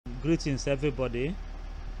Greetings everybody.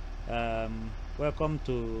 Welcome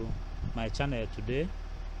to my channel today.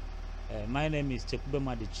 My name is Chekube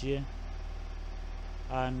Madichie,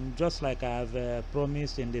 and just like I have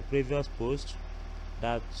promised in the previous post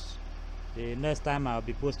that the next time I'll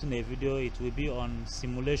be posting a video, it will be on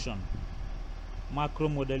simulation, macro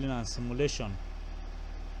modeling and simulation.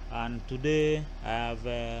 And today I've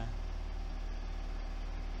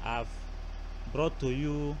brought to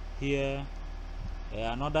you here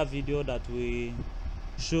another video that will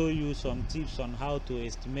show you some tips on how to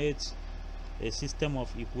estimate a system of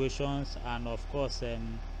equations and of course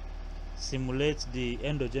simulate the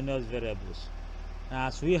endogenous variables.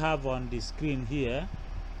 As we have on the screen here,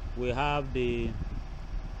 we have the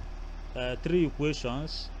three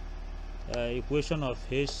equations, equation of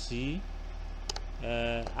HC,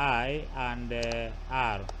 I and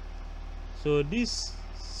R. So this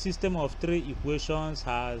system of three equations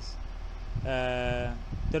has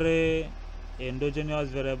three endogenous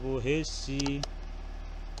variables HC,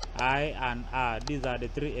 I and R. These are the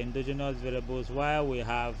three endogenous variables, while we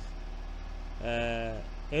have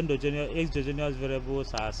exogenous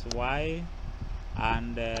variables as Y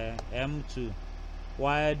and M2,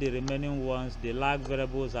 while the remaining ones, the lag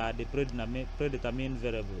variables, are the predetermined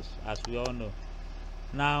variables, as we all know.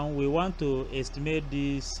 Now we want to estimate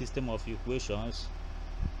this system of equations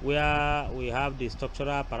where we have the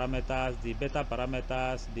structural parameters, the beta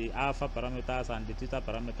parameters, the alpha parameters, and the theta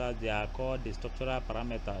parameters. They are called the structural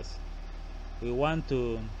parameters. We want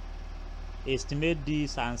to estimate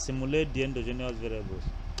this and simulate the endogenous variables.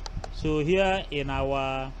 So here in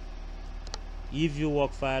our Eviews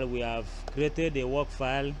work file, we have created a work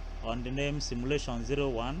file on the name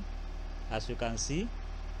simulation01, as you can see.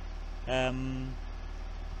 The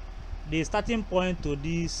starting point to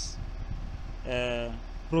this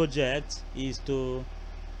project is to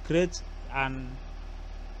create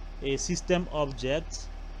a system object.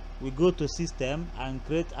 We go to system and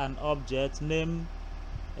create an object, name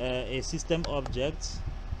a system object.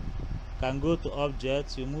 Can go to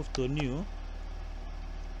objects, you move to new,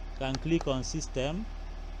 can click on system.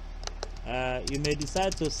 You may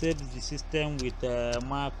decide to save the system with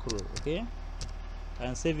macro, okay,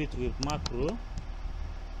 and save it with macro.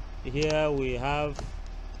 Here we have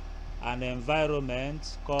an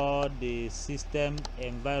environment called the system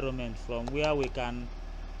environment, from where we can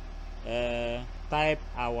type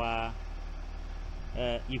our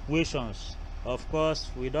equations. Of course,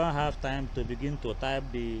 we don't have time to begin to type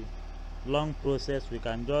the long process. We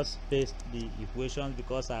can just paste the equations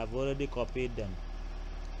because I've already copied them.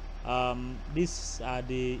 These are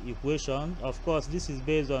the equations. Of course, this is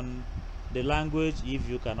based on the language if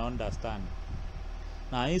you can understand.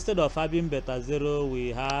 Now, instead of having beta 0, we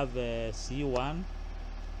have C1.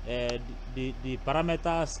 The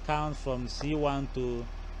parameters count from C1 to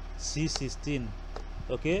C16.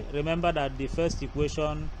 Okay, remember that the first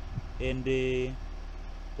equation in the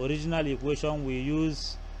original equation, we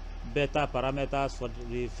use beta parameters for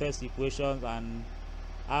the first equation and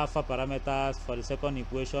alpha parameters for the second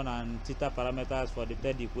equation and theta parameters for the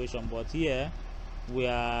third equation. But here we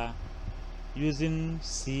are using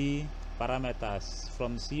C parameters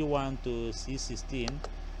from C1 to C16,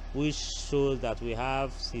 which shows that we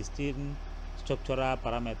have 16 structural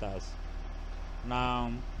parameters.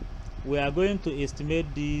 Now we are going to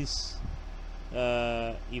estimate these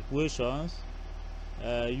equations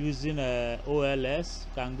using OLS.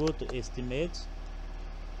 Can go to estimate.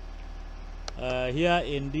 Here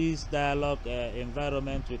in this dialog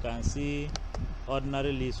environment, we can see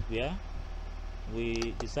ordinary least square.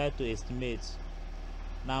 We decide to estimate.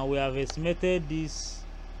 Now we have estimated this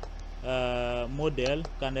model.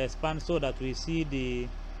 Can expand so that we see the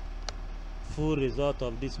full result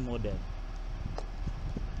of this model.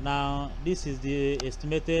 Now this is the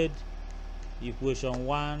estimated equation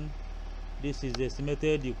 1, this is the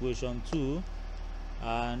estimated equation 2,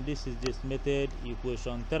 and this is the estimated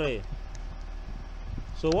equation 3.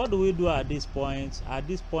 So what do we do at this point? At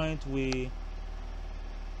this point we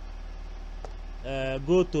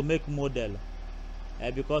go to make model,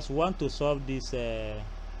 because we want to solve this.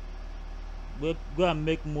 We go and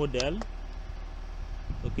make model.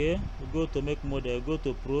 Okay, we go to make model, go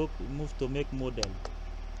to proc, move to make model.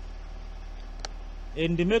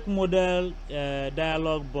 In the make model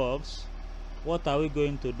dialog box, what are we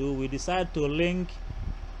going to do? We decide to link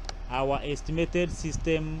our estimated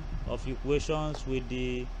system of equations with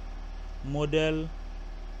the model.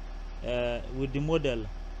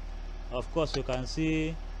 Of course, you can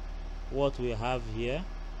see what we have here.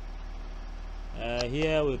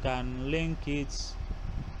 Here we can link it.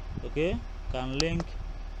 Okay, can link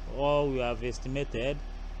all we have estimated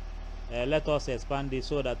let us expand it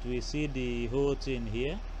so that we see the whole thing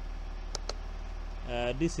here.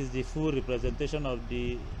 This is the full representation of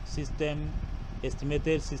the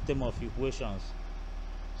estimated system of equations.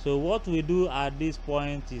 So what we do at this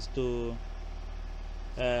point is to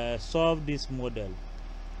solve this model.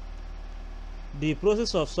 The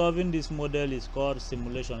process of solving this model is called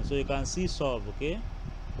simulation. So you can see solve, okay?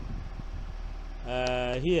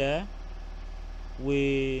 Here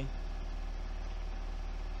we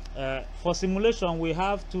for simulation we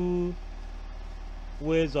have two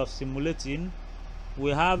ways of simulating.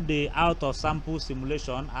 We have the out of sample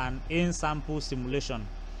simulation and in sample simulation.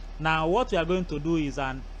 Now what we are going to do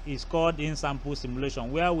is called in sample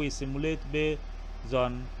simulation, where we simulate based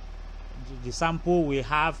on the sample we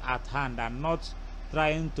have at hand and not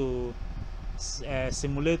trying to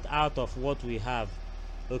simulate out of what we have.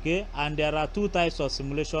 Okay, and there are two types of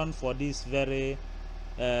simulation for this very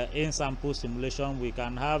in sample simulation. We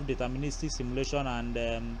can have deterministic simulation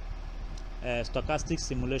and stochastic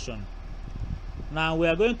simulation. Now we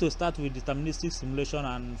are going to start with deterministic simulation,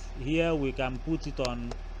 and here we can put it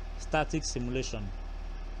on static simulation,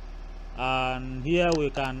 and here we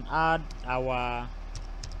can add our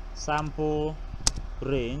sample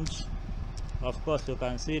range. Of course you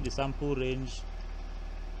can see the sample range,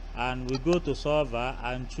 and we go to solver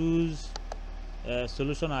and choose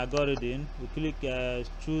solution algorithm. We click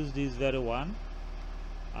choose this very one.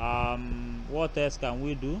 What else can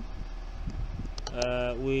we do?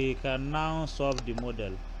 We can now solve the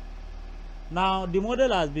model. Now the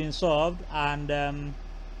model has been solved, and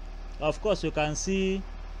of course you can see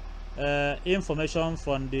information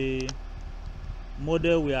from the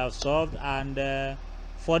model we have solved, and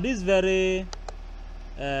for this very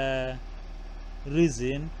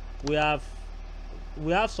reason we have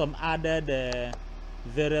some added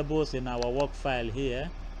variables in our work file here.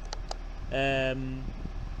 A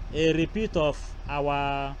repeat of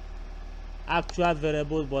our actual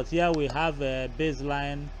variables, but here we have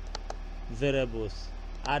baseline variables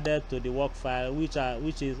added to the work file, which are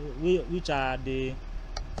the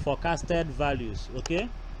forecasted values. Okay,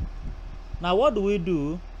 now what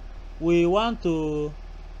do? We want to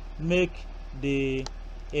make the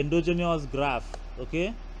endogenous graph.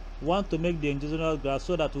 Okay, we want to make the endogenous graph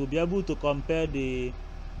so that we'll be able to compare the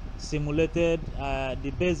simulated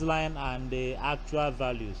the baseline and the actual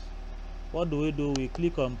values. What do? We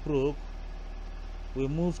click on probe, we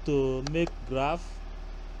move to make graph,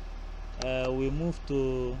 we move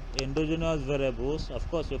to endogenous variables. Of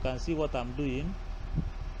course you can see what I'm doing.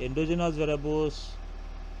 Endogenous variables,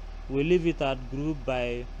 we leave it at group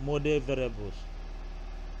by model variables.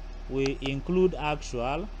 We include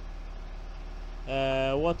actual.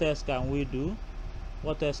 What else can we do?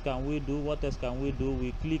 We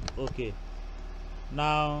click OK.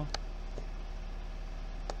 Now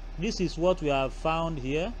this is what we have found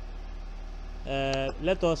here.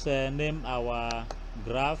 Let us name our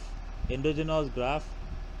graph endogenous graph.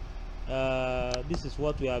 This is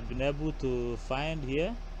what we have been able to find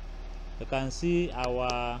here. You can see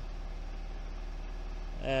our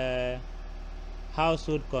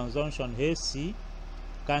household consumption HC. You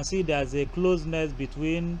can see there's a closeness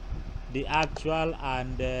between the actual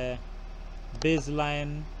and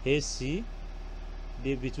baseline HC.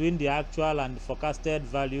 Between the actual and the forecasted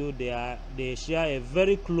value, they share a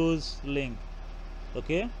very close link.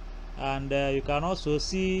 Okay, and you can also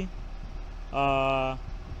see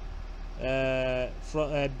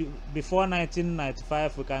before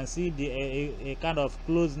 1995 we can see a kind of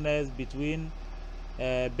closeness between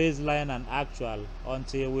baseline and actual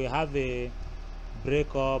until we have a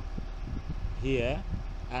breakup here,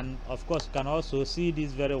 and of course you can also see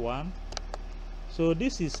this very one. So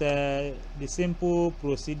this is the simple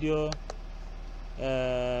procedure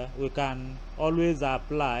we can always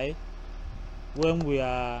apply when we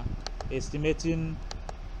are estimating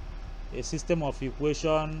a system of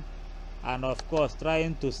equation and of course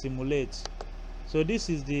trying to simulate. So this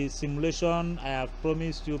is the simulation I have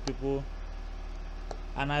promised you people,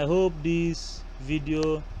 and I hope this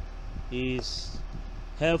video is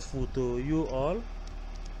helpful to you all.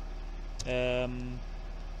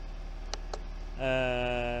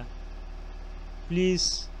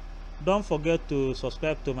 Please don't forget to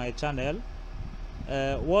subscribe to my channel.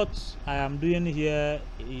 What I am doing here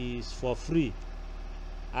is for free,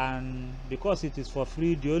 and because it is for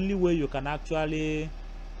free, the only way you can actually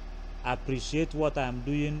appreciate what I'm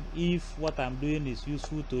doing, if what I'm doing is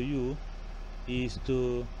useful to you, is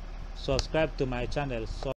to subscribe to my channel. So